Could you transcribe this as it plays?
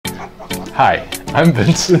Hi, I'm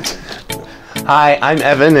Vincent. Hi, I'm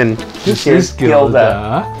Evan, and This is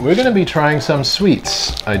Gilda. We're gonna be trying some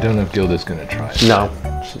sweets. I don't know if Gilda's gonna try it.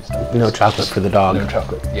 No chocolate for the dog. No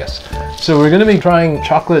chocolate, yes. So we're gonna be trying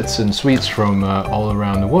chocolates and sweets from all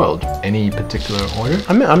around the world. Any particular order?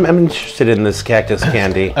 I'm interested in this cactus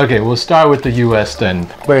candy. Okay, we'll start with the US then.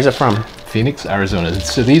 Where's it from? Phoenix, Arizona.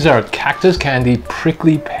 So these are cactus candy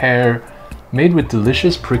prickly pear, made with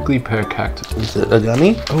delicious prickly pear cactus. Is it a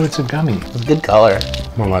gummy? Oh, it's a gummy. It's a good color.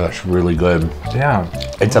 Oh my gosh, really good. Yeah.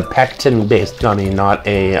 It's a pectin-based gummy, not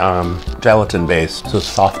a gelatin-based, so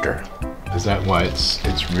softer. Is that why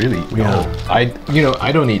it's really? Yeah. Oh,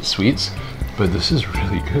 I don't eat sweets, but this is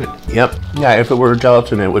really good. Yep. Yeah, if it were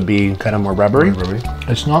gelatin, it would be kind of more rubbery.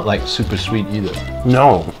 It's not like super sweet either.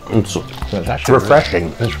 No, it's actually refreshing.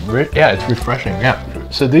 Yeah, it's refreshing. Yeah.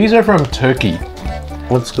 So these are from Turkey.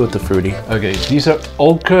 Let's go with the fruity. Okay, these are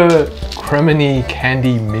Ülker Kremini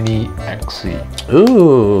Candy Mini Eksi.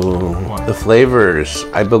 Ooh, the flavors,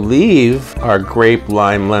 I believe, are grape,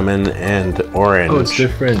 lime, lemon, and orange. Oh, it's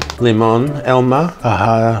different. Limon, elma,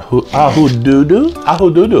 ahududu.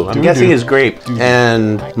 Ahududu, I'm guessing is grape.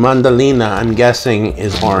 And mandalina, I'm guessing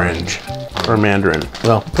is orange. Or mandarin.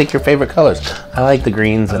 Well, pick your favorite colors. I like the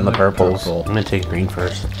greens and the purples. Purple. I'm gonna take green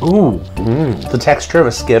first. Ooh. The texture of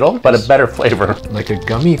a Skittle, but a better flavor. Like a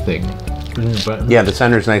gummy thing. But Yeah, the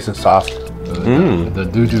center's nice and soft. the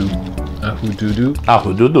doo-doo. Ahududu.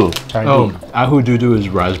 Ahududu. Oh, ahududu is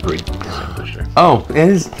raspberry. Oh, it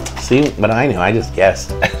is. See, but I knew. I just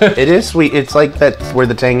guessed. It is sweet. It's like that's where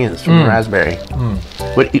the tang is from the raspberry.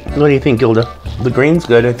 What do you think, Gilda? The green's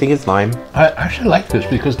good. I think it's lime. I actually like this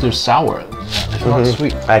because they're sour. It's not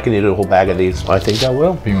sweet. I can eat a whole bag of these. I think I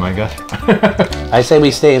will. Be my guess. I say we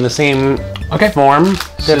stay in the same form,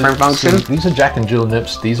 different function. So these are Jack and Jill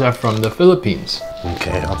nips. These are from the Philippines.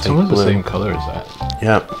 Okay, I'll take Some of the blue. same color as that.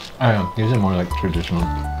 Yeah, These are more like traditional.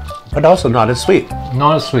 but also not as sweet.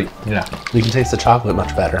 Not as sweet. Yeah. You can taste the chocolate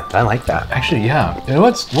much better. I like that. Actually, yeah. You know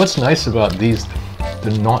what's nice about these?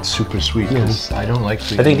 They're not super sweet because I don't like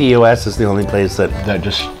the. I think the U.S. is the only place that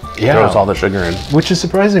just throws all the sugar in. Which is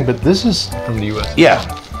surprising, but this is from the US. Yeah,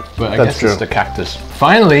 But I that's guess true. it's the cactus.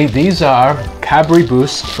 Finally, these are Cadbury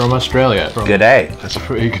Boosts from Australia. Good day. That's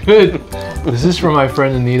pretty good. This is from my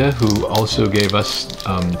friend Anita, who also gave us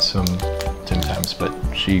some Tim Tams, but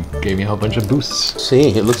she gave me a whole bunch of boosts. See,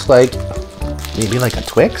 it looks like maybe like a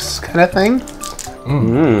Twix kind of thing.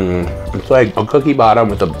 It's like a cookie bottom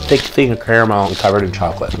with a thick thing of caramel and covered in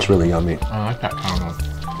chocolate. It's really yummy. I like that caramel.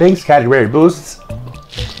 Thanks, Cadbury Boosts.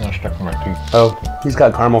 Now stuck in my teeth. Oh, he's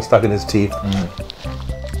got caramel stuck in his teeth.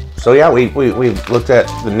 So yeah, we looked at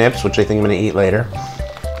the nips, which I think I'm gonna eat later.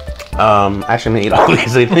 Actually, I'm gonna eat all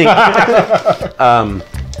these, I think.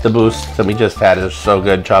 The boost that we just had is so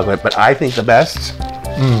good, chocolate. But I think the best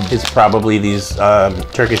is probably these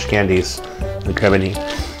Turkish candies, the Kremini.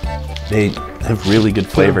 They have really good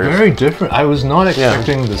flavors. They're very different. I was not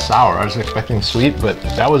expecting the sour. I was expecting sweet, but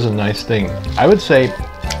that was a nice thing. I would say.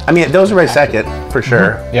 I mean, those are my second for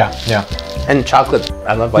sure. Yeah, yeah. And chocolate,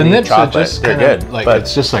 I love The nips chocolate. are just They're kind of good, like but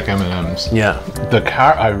it's just like M&Ms. yeah,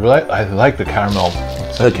 I like the caramel.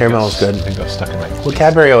 the caramel is good. I think got stuck in my teeth. Well,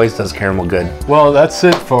 Cadbury always does caramel good. Well, that's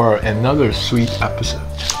it for another sweet episode.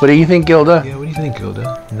 What do you think, Gilda? Yeah, what do you think,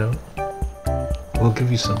 Gilda? No? We'll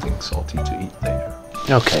give you something salty to eat later.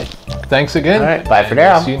 Okay. Thanks again. All right, bye for and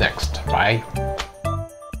now. See you next. Bye.